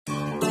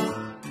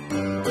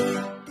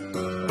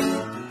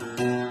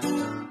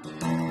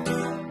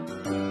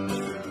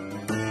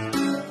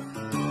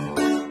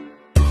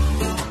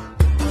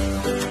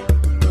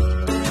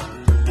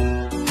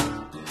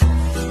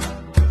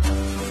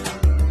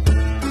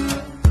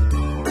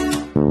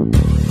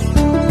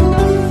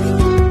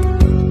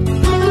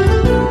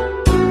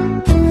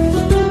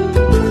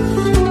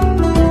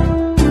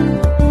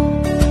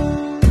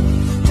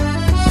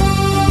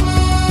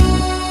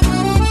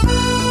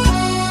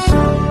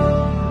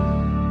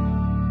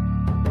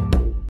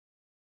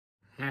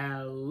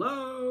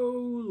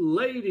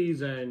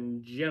Ladies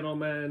and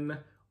gentlemen,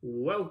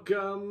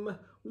 welcome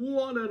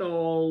one and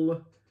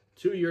all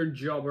to your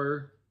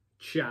Jobber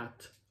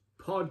Chat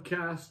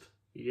podcast.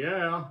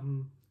 Yeah.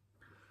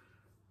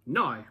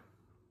 Now,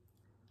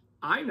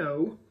 I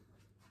know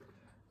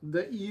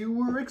that you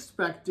were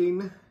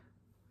expecting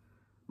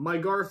my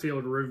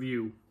Garfield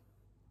review.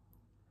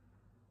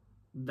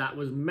 That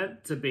was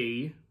meant to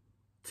be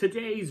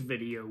today's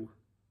video.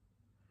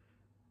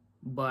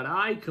 But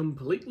I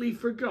completely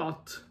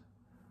forgot.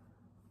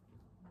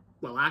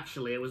 Well,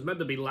 actually, it was meant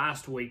to be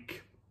last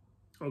week.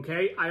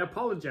 Okay, I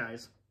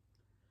apologize.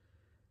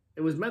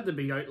 It was meant to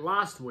be out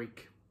last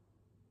week.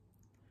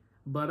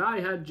 But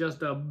I had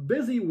just a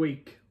busy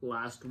week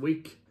last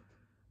week.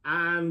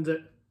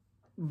 And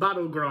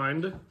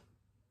Battleground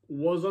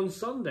was on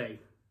Sunday.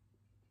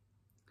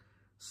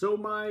 So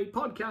my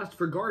podcast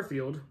for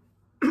Garfield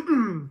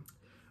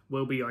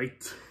will be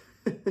out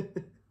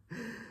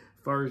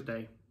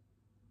Thursday.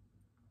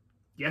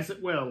 Yes,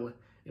 it will.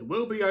 It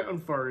will be out on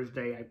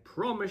Thursday. I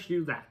promise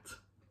you that.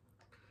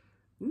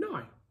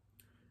 Now,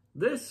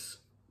 this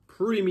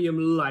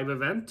premium live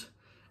event,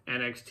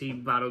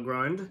 NXT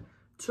Battleground,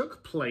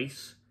 took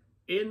place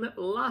in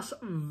Las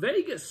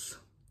Vegas.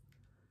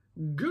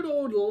 Good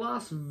old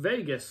Las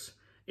Vegas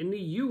in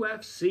the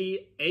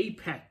UFC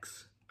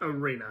Apex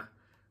Arena.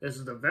 This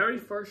is the very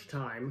first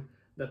time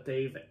that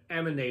they've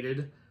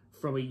emanated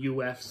from a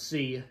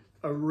UFC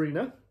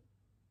arena.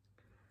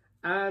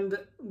 And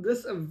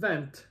this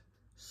event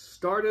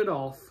started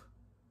off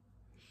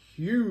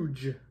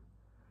huge.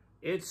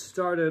 It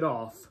started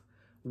off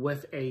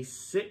with a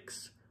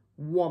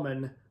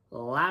 6-woman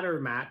ladder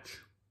match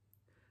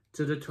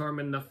to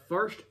determine the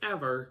first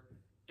ever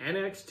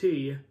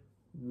NXT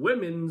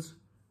Women's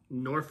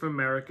North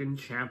American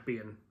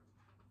Champion.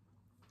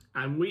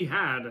 And we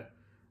had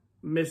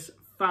Miss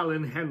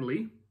Fallon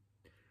Henley,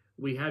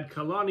 we had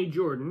Kalani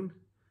Jordan,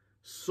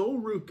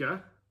 Sol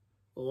Ruka,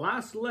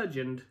 Last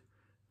Legend,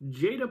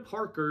 Jada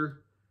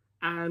Parker,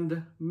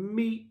 and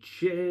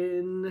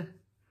Michin.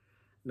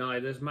 Now,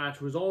 this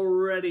match was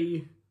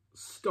already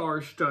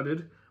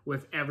star-studded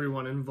with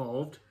everyone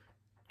involved.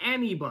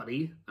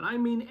 Anybody, and I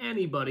mean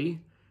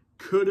anybody,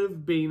 could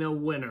have been a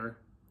winner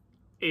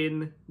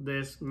in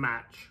this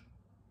match.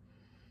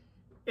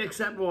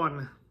 Except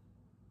one.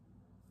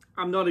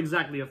 I'm not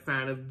exactly a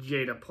fan of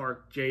Jada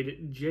Parker.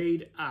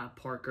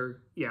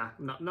 Yeah,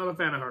 not a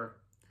fan of her.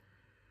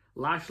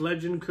 Lash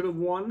Legend could have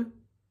won.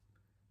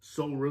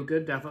 Sol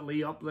Ruka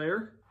definitely up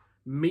there.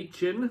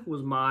 Michin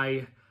was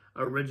my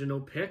original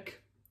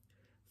pick.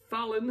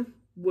 Fallon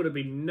would have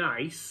been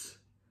nice,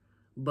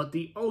 but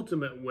the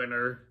ultimate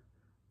winner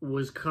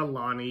was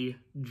Kalani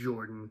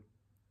Jordan.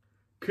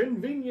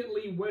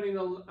 Conveniently winning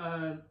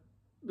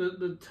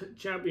the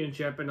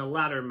championship in a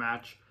ladder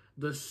match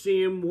the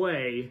same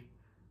way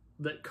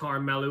that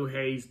Carmelo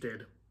Hayes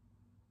did.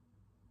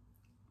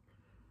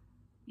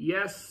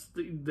 Yes,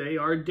 they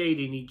are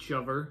dating each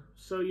other,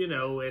 so you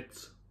know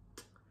it's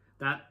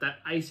that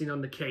icing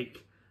on the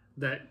cake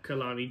that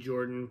Kalani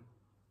Jordan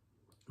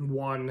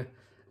won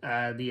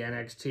the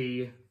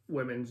NXT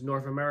Women's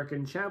North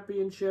American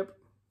Championship.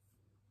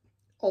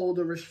 All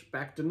the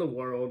respect in the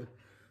world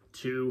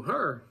to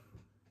her.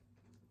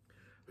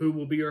 Who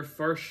will be her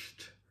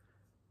first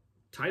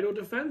title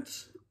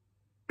defense?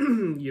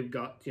 You've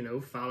got, you know,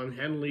 Fallon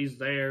Henley's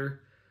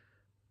there.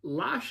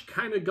 Lash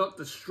kind of got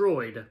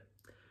destroyed.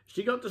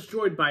 She got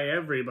destroyed by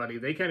everybody.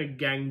 They kind of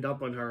ganged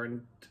up on her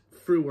and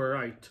threw her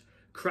out,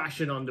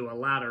 crashing onto a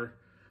ladder.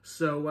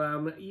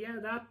 So, yeah,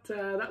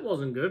 that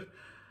wasn't good.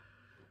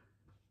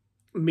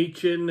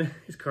 Michin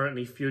is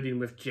currently feuding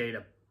with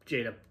Jada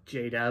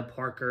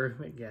Parker.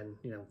 Again,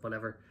 you know,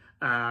 whatever.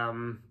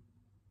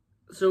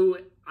 So,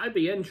 I'd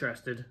be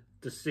interested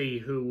to see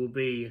who will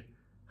be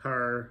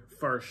her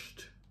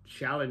first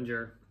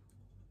challenger.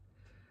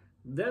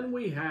 Then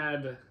we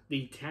had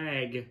the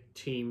Tag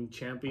Team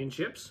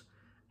Championships.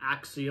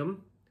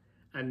 Axiom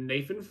and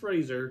Nathan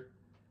Fraser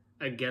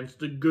against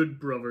the Good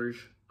Brothers.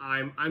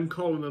 I'm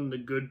calling them the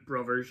Good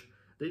Brothers.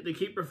 They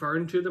keep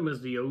referring to them as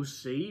the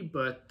OC,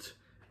 but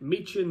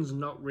Michin's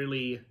not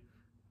really...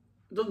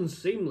 It doesn't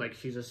seem like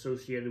she's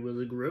associated with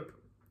the group.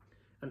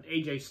 And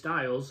AJ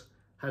Styles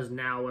has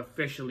now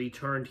officially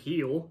turned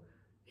heel.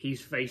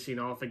 He's facing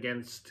off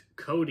against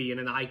Cody in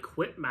an I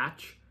Quit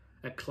match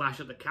at Clash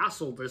at the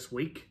Castle this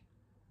week.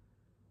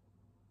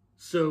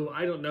 So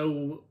I don't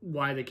know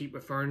why they keep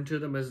referring to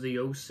them as the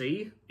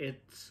OC.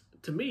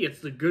 To me, it's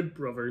the Good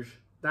Brothers.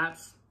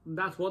 That's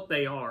what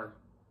they are.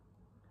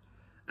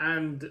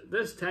 And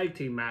this tag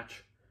team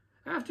match,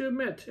 I have to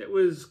admit, it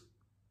was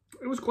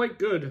quite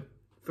good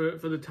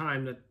for the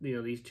time that, you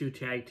know, these two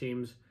tag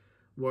teams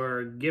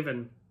were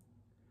given.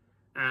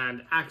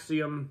 And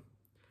Axiom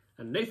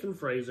and Nathan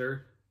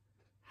Fraser,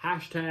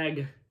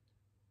 hashtag,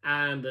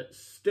 and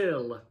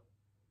still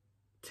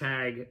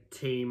tag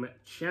team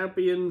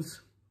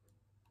champions.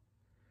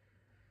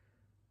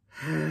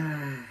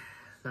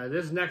 Now,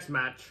 this next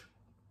match,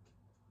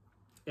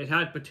 it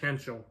had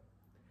potential.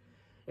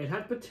 It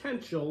had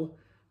potential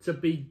to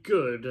be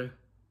good,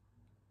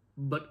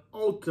 but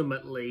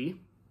ultimately,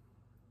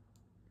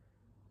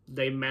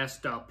 they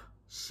messed up.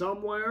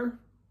 Somewhere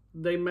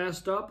they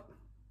messed up.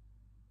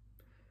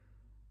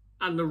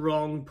 And the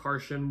wrong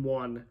person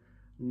won.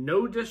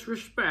 No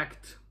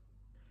disrespect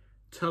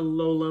to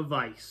Lola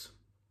Vice.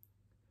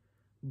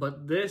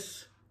 But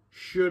this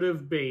should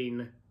have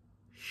been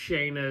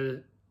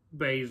Shayna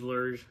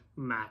Baszler's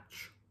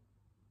match.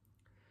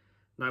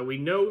 Now, we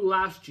know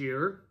last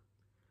year,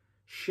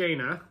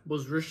 Shayna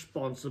was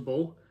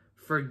responsible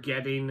for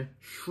getting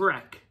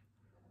Shrek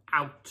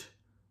out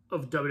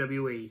of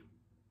WWE.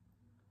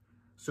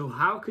 So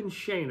how can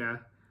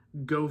Shayna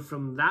go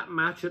from that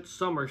match at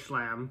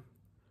SummerSlam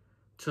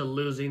to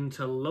losing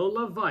to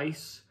Lola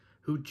Vice,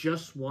 who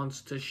just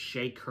wants to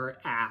shake her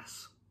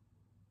ass?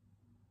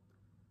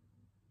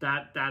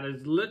 That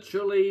is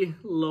literally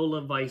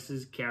Lola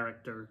Vice's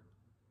character.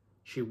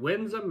 She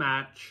wins a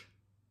match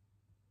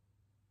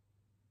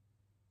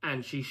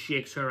and she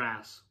shakes her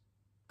ass.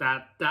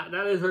 That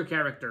is her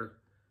character.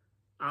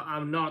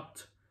 I'm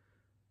not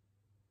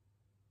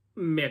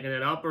making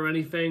it up or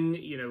anything.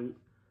 You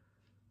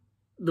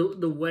know,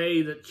 the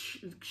way that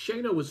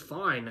Shayna was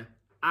fine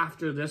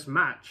after this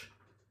match.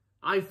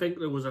 I think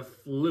there was a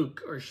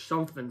fluke or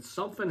something.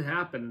 Something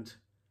happened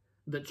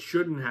that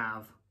shouldn't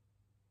have.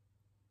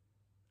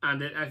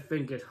 And I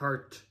think it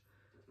hurt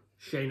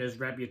Shayna's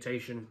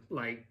reputation.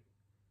 Like,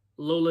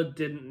 Lola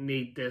didn't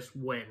need this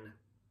win.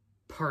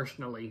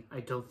 Personally,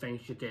 I don't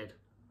think she did.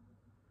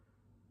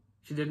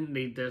 She didn't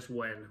need this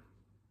win.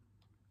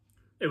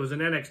 It was an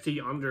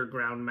NXT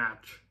Underground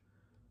match.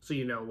 So,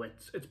 you know,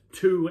 it's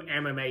two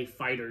MMA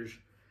fighters.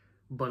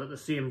 But at the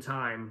same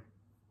time,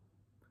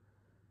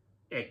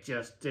 it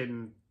just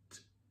didn't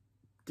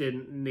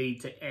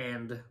need to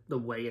end the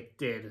way it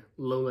did.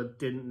 Lola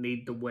didn't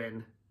need the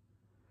win.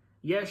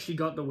 Yes, she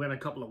got the win a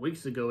couple of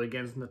weeks ago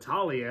against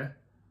Natalya,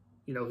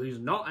 you know, who's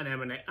not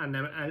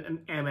an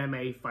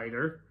MMA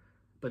fighter.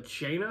 But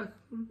Shayna?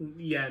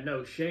 Yeah,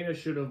 no, Shayna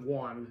should have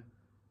won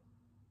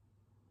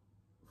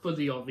for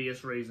the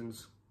obvious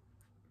reasons.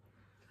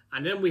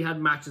 And then we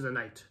had match of the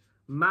night.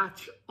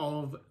 Match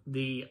of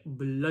the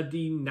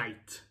bloody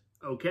night.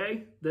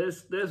 Okay?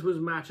 This was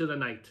match of the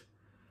night.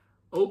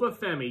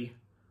 Obafemi,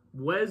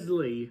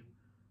 Wesley,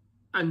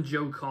 and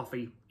Joe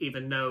Coffey,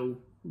 even though,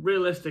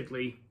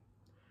 realistically,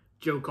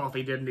 Joe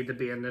Coffey didn't need to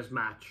be in this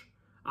match.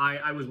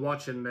 I was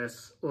watching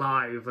this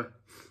live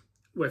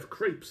with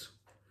Creeps,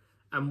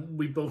 and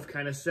we both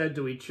kind of said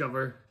to each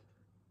other,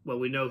 well,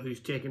 we know who's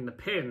taking the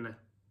pin,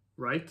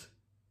 right?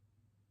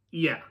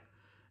 Yeah,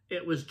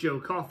 it was Joe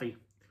Coffey.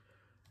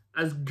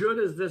 As good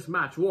as this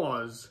match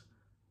was,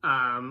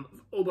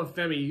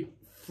 Obafemi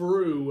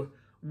threw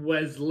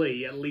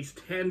Wesley at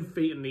least 10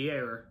 feet in the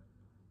air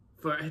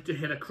to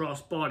hit a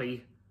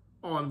crossbody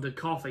on the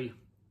Coffey.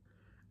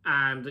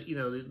 And, you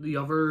know, the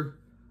other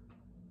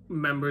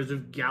members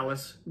of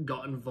Gallus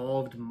got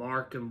involved,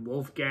 Mark and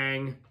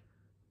Wolfgang,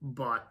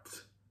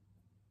 but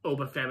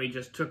Obafemi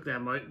just took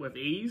them out with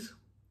ease.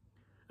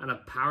 And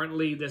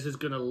apparently this is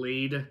going to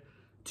lead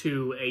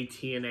to a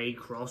TNA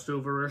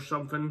crossover or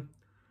something,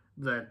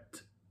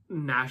 that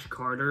Nash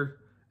Carter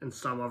and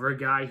some other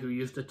guy who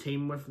used to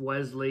team with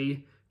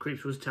Wesley,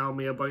 Creeps was telling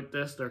me about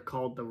this, they're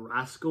called the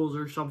Rascals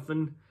or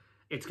something.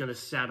 It's going to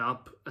set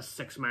up a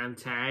 6-man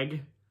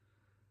tag.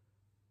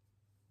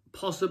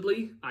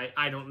 Possibly.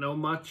 I don't know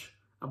much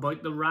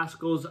about the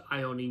Rascals.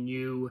 I only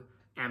knew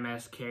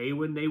MSK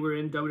when they were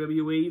in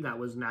WWE. That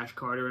was Nash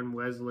Carter and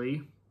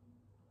Wesley.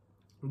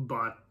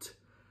 But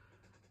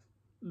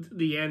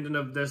the ending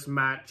of this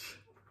match,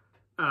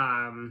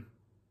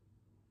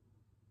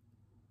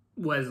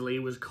 Wesley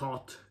was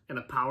caught in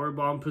a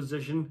powerbomb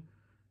position,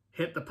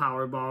 hit the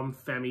powerbomb,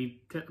 Femi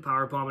hit the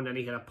powerbomb, and then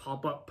he hit a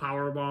pop-up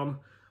powerbomb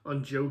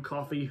on Joe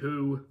Coffey,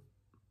 who,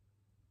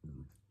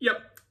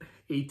 yep,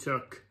 he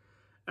took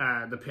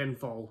the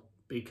pinfall,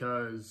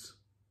 because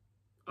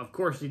of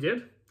course he did.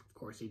 Of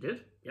course he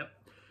did. Yep.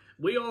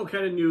 We all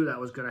kind of knew that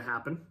was going to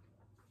happen.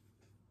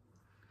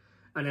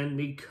 And then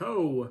the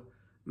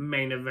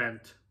co-main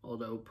event,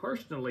 although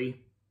personally,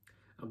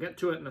 I'll get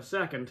to it in a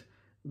second,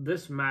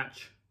 this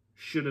match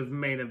should have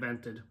main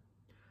evented.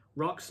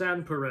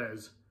 Roxanne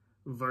Perez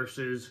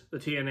versus the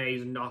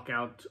TNA's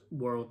Knockout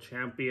World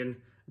Champion,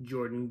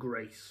 Jordynne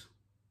Grace.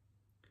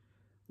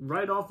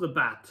 Right off the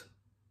bat,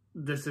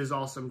 this is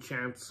awesome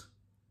chance.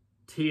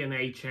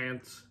 TNA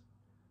chance.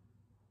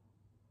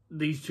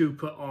 These two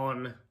put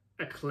on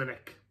a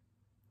clinic.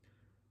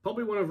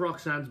 Probably one of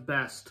Roxanne's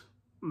best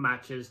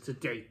matches to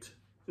date,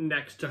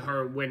 next to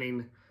her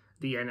winning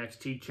the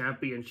NXT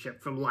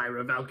Championship from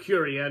Lyra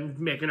Valkyria and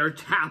making her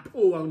tap.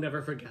 Oh, I'll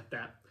never forget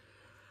that.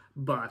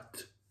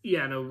 But,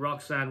 yeah, no,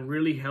 Roxanne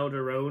really held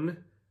her own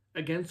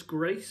against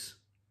Grace.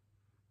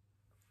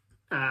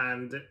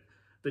 And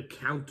the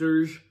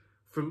counters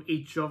from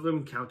each of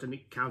them,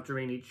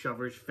 countering each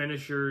other's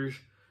finishers,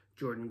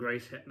 Jordynne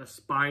Grace hitting a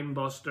spine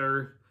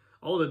buster,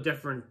 all the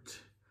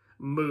different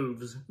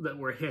moves that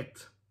were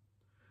hit.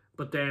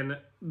 But then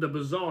the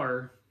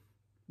bizarre,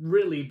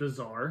 really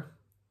bizarre,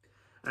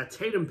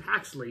 Tatum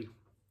Paxley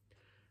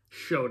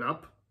showed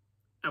up,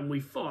 and we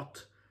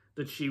thought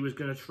that she was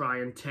going to try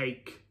and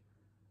take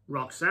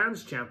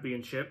Roxanne's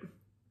championship,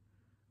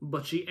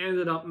 but she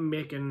ended up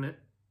making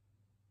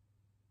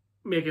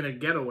a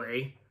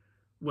getaway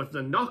with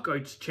the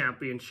Knockouts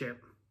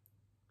championship.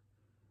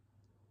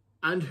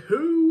 And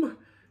who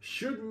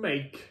should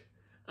make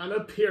an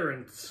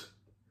appearance?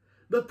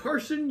 The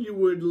person you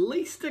would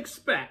least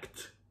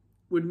expect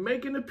would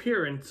make an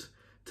appearance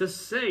to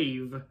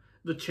save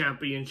the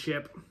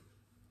championship.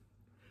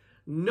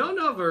 None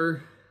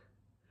other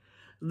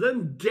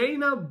than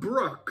Dana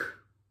Brooke.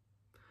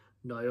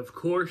 Now, of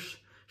course,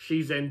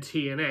 she's in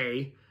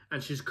TNA,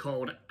 and she's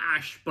called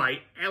Ash by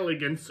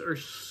Elegance or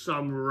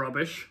some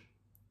rubbish.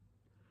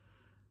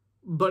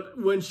 But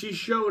when she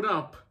showed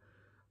up,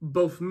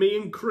 both me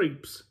and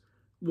Creeps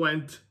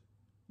went,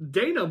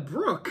 Dana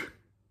Brooke?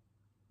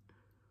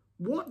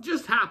 What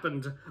just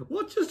happened?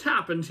 What just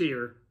happened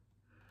here?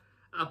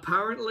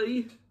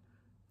 Apparently,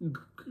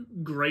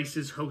 Grace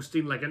is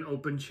hosting like an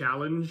open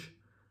challenge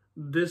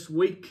this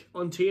week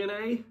on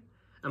TNA,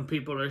 and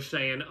people are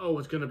saying, oh,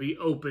 it's going to be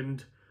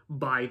opened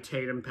by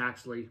Tatum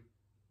Paxley.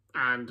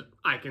 And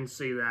I can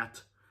see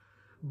that.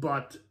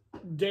 But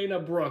Dana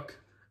Brooke,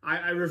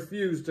 I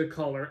refuse to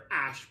call her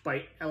Ash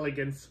by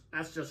Elegance.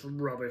 That's just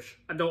rubbish.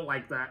 I don't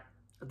like that.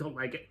 I don't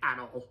like it at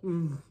all.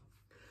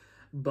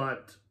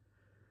 But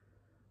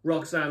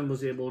Roxanne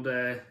was able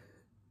to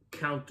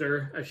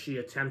counter as she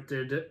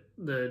attempted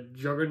the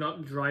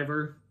Juggernaut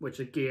Driver, which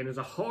again is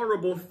a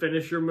horrible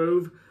finisher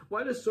move.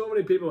 Why do so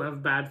many people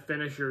have bad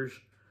finishers?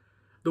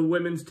 The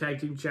women's tag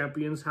team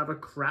champions have a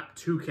crap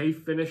 2K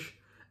finish,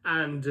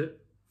 and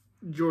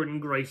Jordynne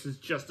Grace is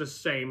just the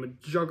same.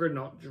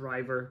 Juggernaut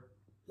Driver.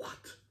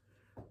 What?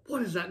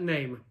 What is that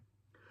name?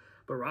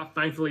 But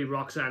thankfully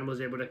Roxanne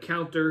was able to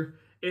counter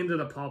into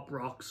the Pop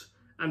Rocks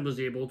and was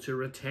able to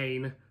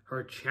retain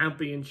her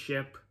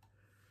championship.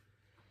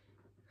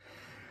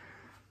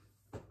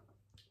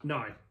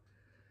 Now,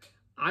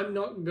 I'm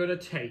not going to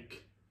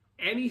take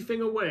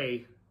anything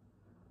away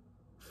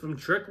from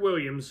Trick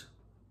Williams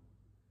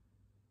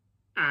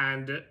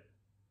and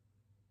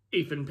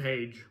Ethan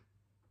Page.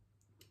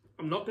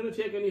 I'm not going to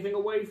take anything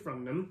away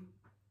from them,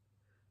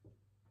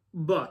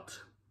 but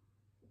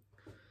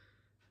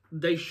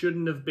they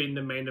shouldn't have been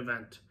the main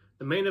event.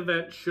 The main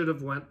event should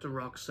have went to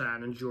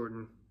Roxanne and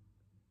Jordynne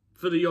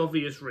for the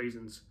obvious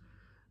reasons.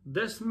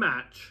 This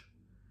match,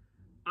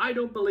 I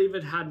don't believe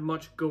it had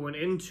much going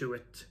into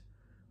it,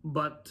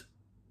 but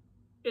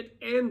it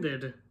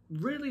ended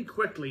really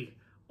quickly.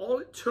 All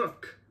it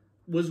took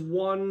was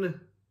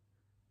one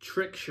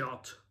trick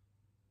shot,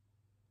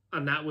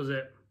 and that was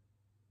it.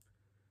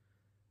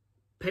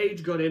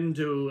 Paige got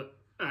into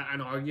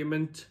an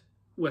argument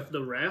with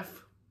the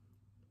ref,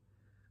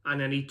 and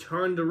then he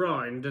turned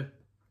around,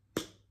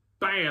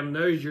 bam,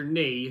 there's your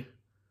knee,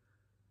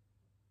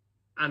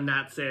 and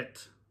that's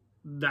it.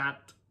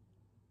 That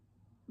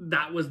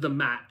was the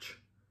match.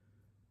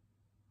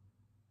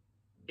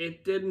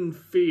 It didn't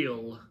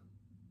feel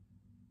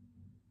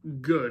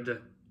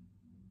good,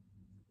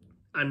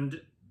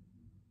 and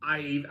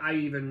I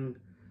even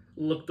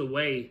looked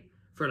away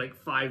for like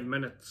 5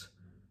 minutes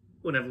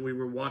whenever we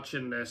were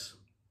watching this,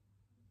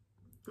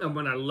 and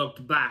when I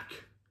looked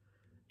back,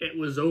 it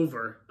was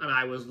over, and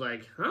I was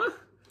like, huh?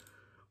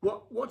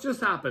 What just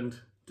happened?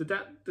 Did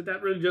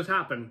that really just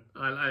happen?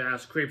 I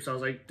asked Creeps, I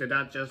was like, did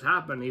that just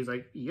happen? He's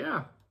like,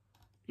 yeah,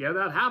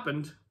 that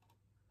happened.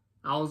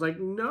 I was like,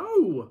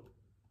 no,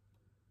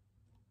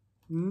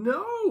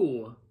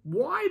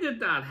 why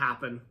did that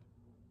happen?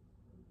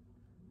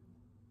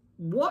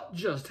 What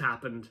just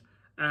happened?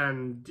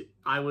 And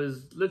I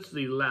was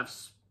literally left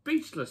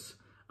speechless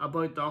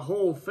about the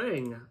whole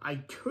thing. I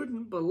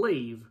couldn't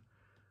believe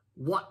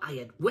what I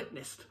had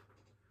witnessed.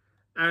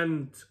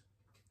 And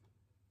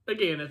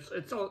again,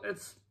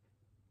 it's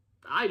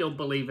I don't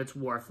believe it's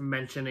worth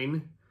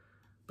mentioning,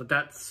 but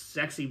that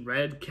Sexy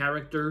Red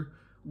character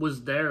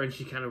was there, and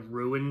she kind of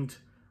ruined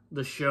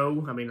the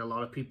show. I mean, a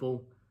lot of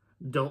people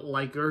don't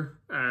like her,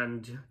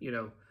 and, you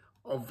know,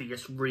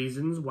 obvious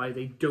reasons why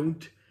they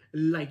don't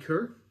like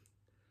her.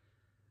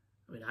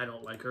 I mean, I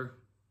don't like her.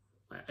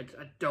 I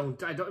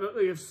don't.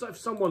 If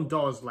someone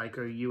does like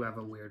her, you have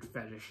a weird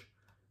fetish.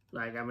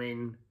 Like, I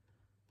mean,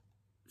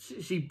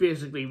 she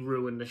basically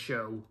ruined the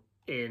show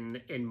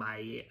in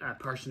my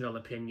personal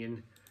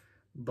opinion.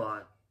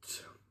 But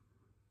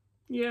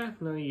yeah,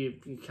 no, you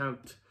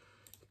can't.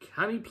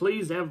 Can you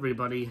please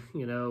everybody?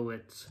 You know,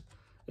 it's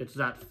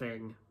that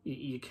thing.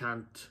 You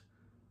can't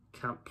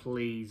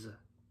please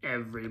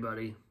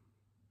everybody.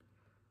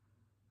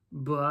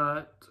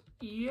 But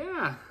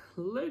yeah,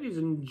 ladies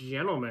and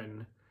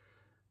gentlemen,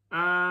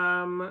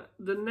 the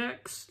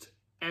next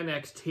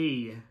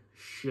NXT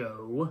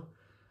show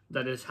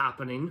that is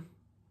happening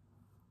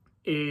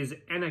is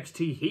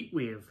NXT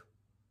Heatwave.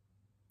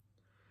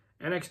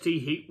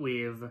 NXT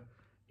Heatwave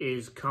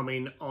is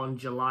coming on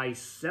July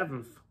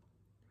 7th.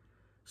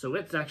 So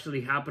it's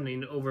actually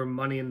happening over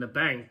Money in the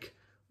Bank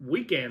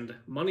weekend.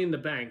 Money in the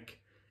Bank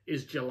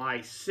is July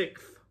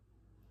 6th.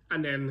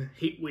 And then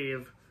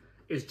Heatwave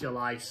is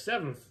July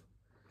 7th.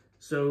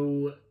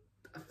 So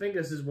I think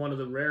this is one of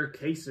the rare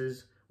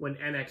cases when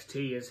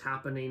NXT is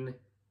happening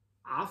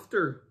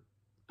after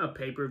a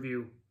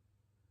pay-per-view.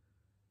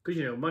 Because,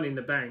 you know, Money in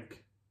the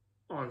Bank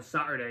on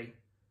Saturday,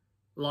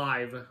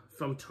 live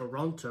from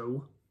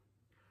Toronto,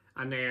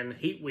 and then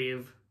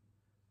Heatwave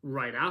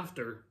right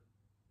after.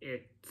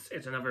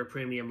 It's another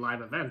premium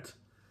live event.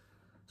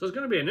 So it's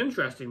going to be an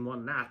interesting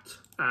one, that.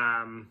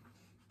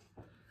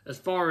 As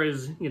far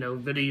as, you know,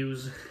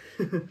 videos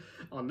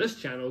on this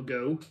channel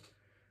go,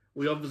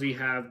 we obviously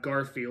have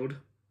Garfield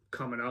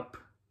coming up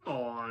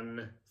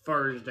on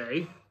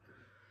Thursday.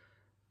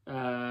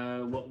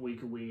 What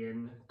week are we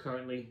in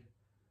currently?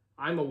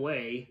 I'm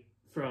away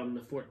from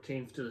the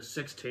 14th to the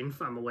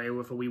 16th. I'm away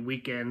with a wee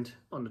weekend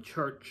on the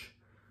church.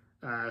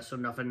 So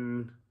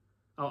nothing...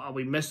 I'll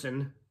be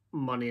missing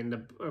Money in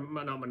the...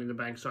 not Money in the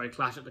Bank, sorry,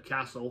 Clash at the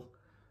Castle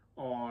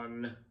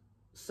on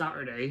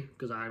Saturday,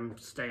 because I'm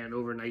staying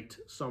overnight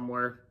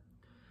somewhere.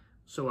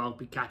 So I'll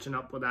be catching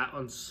up with that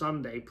on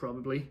Sunday,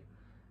 probably.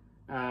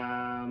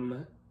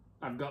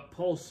 I've got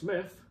Paul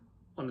Smith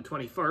on the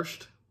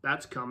 21st.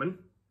 That's coming.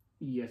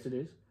 Yes, it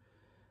is.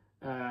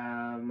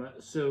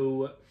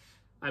 So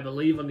I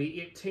believe on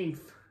the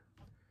 18th,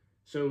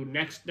 so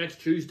next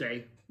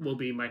Tuesday, will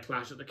be my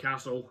Clash at the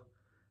Castle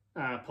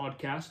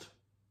podcast.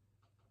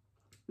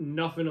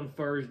 Nothing on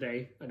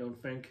Thursday, I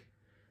don't think.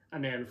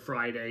 And then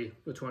Friday,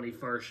 the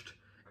 21st,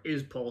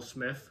 is Paul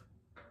Smith.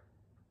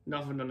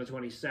 Nothing on the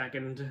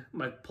 22nd.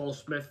 My Paul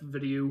Smith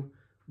video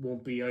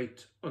won't be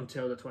out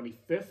until the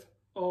 25th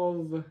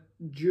of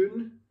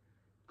June.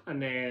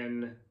 And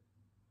then,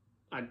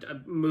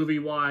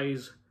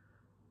 movie-wise,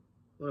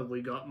 what have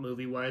we got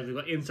movie-wise? We've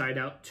got Inside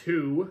Out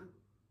 2.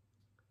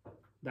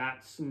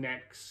 That's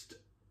next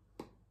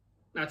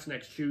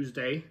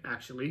Tuesday,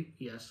 actually.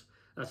 Yes,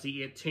 that's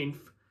the 18th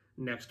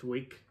next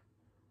week.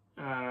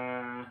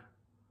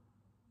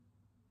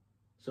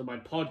 So my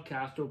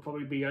podcast will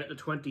probably be out the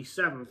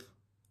 27th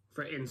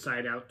for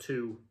Inside Out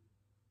 2.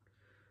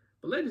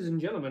 But ladies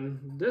and gentlemen,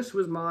 this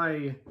was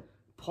my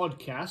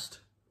podcast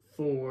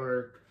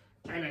for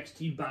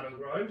NXT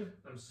Battleground.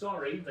 I'm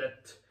sorry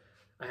that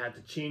I had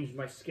to change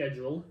my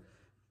schedule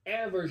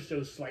ever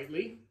so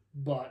slightly,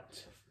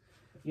 but,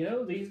 you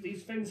know,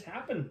 these things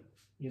happen,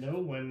 you know,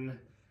 when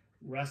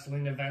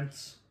wrestling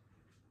events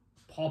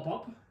pop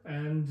up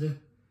and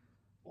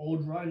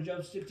old Ryan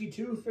Job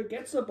 62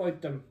 forgets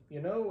about them.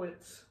 You know,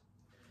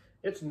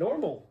 it's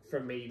normal for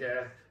me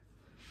to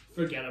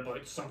forget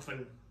about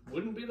something.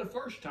 Wouldn't be the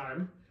first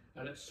time,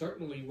 and it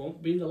certainly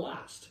won't be the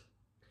last.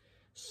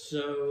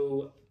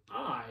 So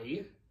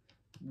I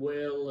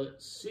will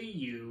see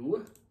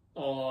you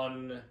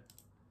on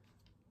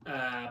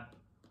I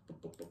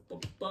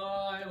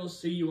will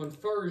see you on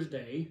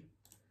Thursday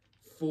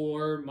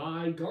for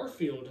my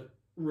Garfield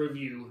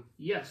review.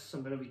 Yes,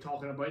 I'm going to be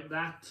talking about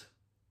that.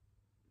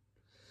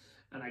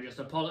 And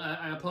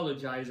I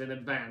apologize in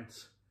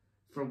advance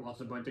for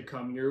what's about to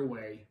come your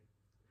way.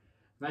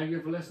 Thank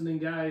you for listening,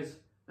 guys,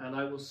 and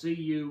I will see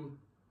you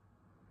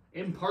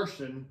in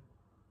person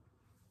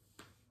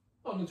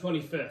on the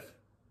 25th.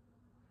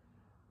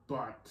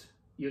 But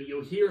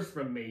you'll hear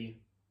from me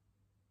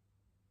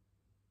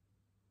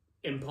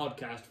in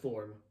podcast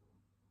form.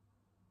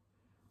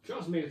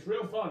 Trust me, it's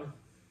real fun.